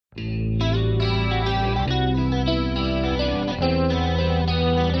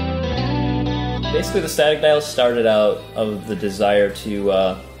Basically, the Static Dial started out of the desire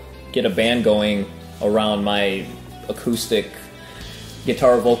to get a band going around my acoustic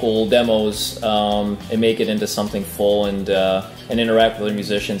guitar vocal demos and make it into something full and interact with other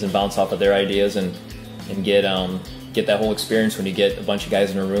musicians and bounce off of their ideas and get that whole experience when you get a bunch of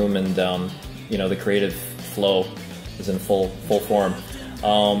guys in a room and you know, the creative flow is in full form.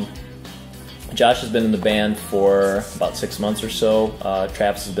 Josh has been in the band for about 6 months or so.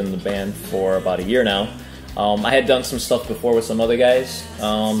 Travis has been in the band for about a year now. I had done some stuff before with some other guys.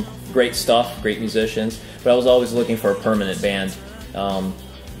 Great stuff, great musicians, but I was always looking for a permanent band.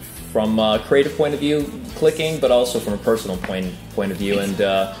 From a creative point of view, clicking, but also from a personal point of view,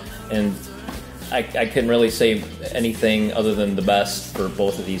 and I couldn't really say anything other than the best for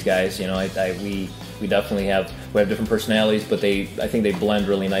both of these guys. You know, we definitely have different personalities, but I think they blend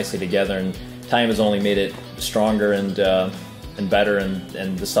really nicely together, and time has only made it stronger and better,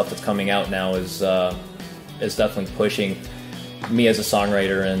 and the stuff that's coming out now is definitely pushing me as a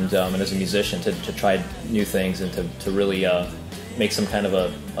songwriter and as a musician to try new things and to really make some kind of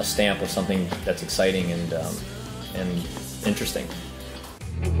a stamp of something that's exciting and interesting.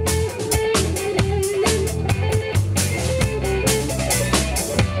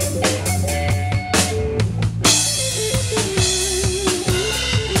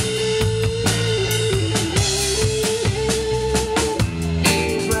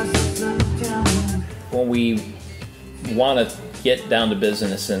 When we want to get down to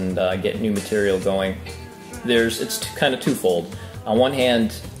business and get new material going, it's kind of twofold. On one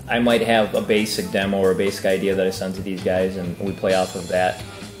hand, I might have a basic demo or a basic idea that I send to these guys, and we play off of that,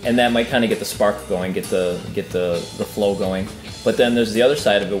 and that might kind of get the spark going, get the flow going. But then there's the other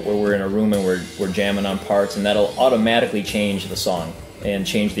side of it where we're in a room and we're jamming on parts, and that'll automatically change the song and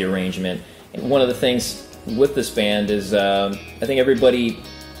change the arrangement. And one of the things with this band is I think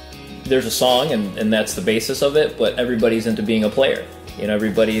there's a song and that's the basis of it, but everybody's into being a player. You know,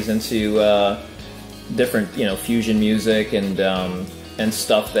 everybody's into different, you know, fusion music and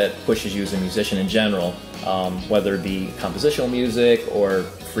stuff that pushes you as a musician in general, whether it be compositional music or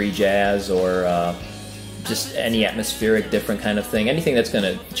free jazz or just any atmospheric different kind of thing. Anything that's going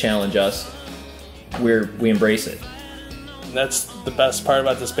to challenge us, we embrace it. That's the best part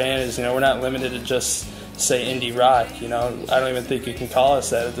about this band is, you know, we're not limited to just say indie rock. You know, I don't even think you can call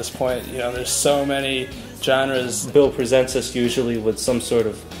us that at this point. You know, there's so many genres. Bill presents us usually with some sort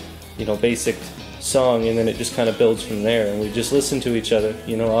of, you know, basic song, and then it just kind of builds from there, and we just listen to each other.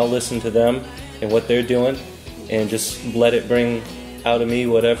 You know, I'll listen to them and what they're doing and just let it bring out of me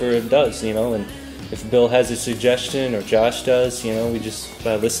whatever it does, you know. And if Bill has a suggestion or Josh does, you know, we just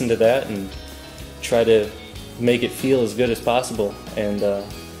listen to that and try to make it feel as good as possible, and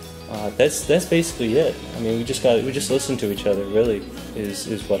that's basically it. I mean, we just listen to each other, really,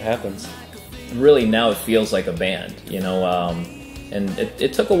 is what happens. Really, now it feels like a band, you know. And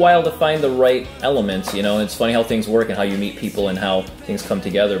it took a while to find the right elements, you know. It's funny how things work and how you meet people and how things come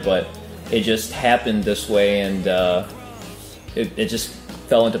together, but it just happened this way, and it just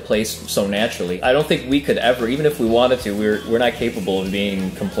fell into place so naturally. I don't think we could ever, even if we wanted to, we're not capable of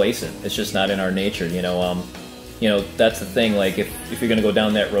being complacent. It's just not in our nature, you know. You know, that's the thing. Like, if you're going to go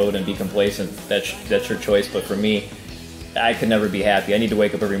down that road and be complacent, that's your choice. But for me, I could never be happy. I need to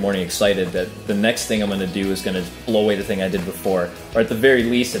wake up every morning excited that the next thing I'm going to do is going to blow away the thing I did before, or at the very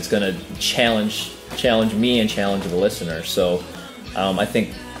least, it's going to challenge me and challenge the listener. So I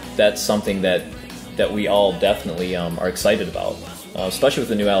think that's something that we all definitely are excited about, especially with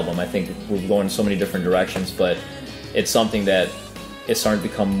the new album. I think we're going in so many different directions, but it's something that is starting to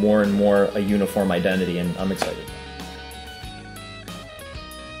become more and more a uniform identity, and I'm excited.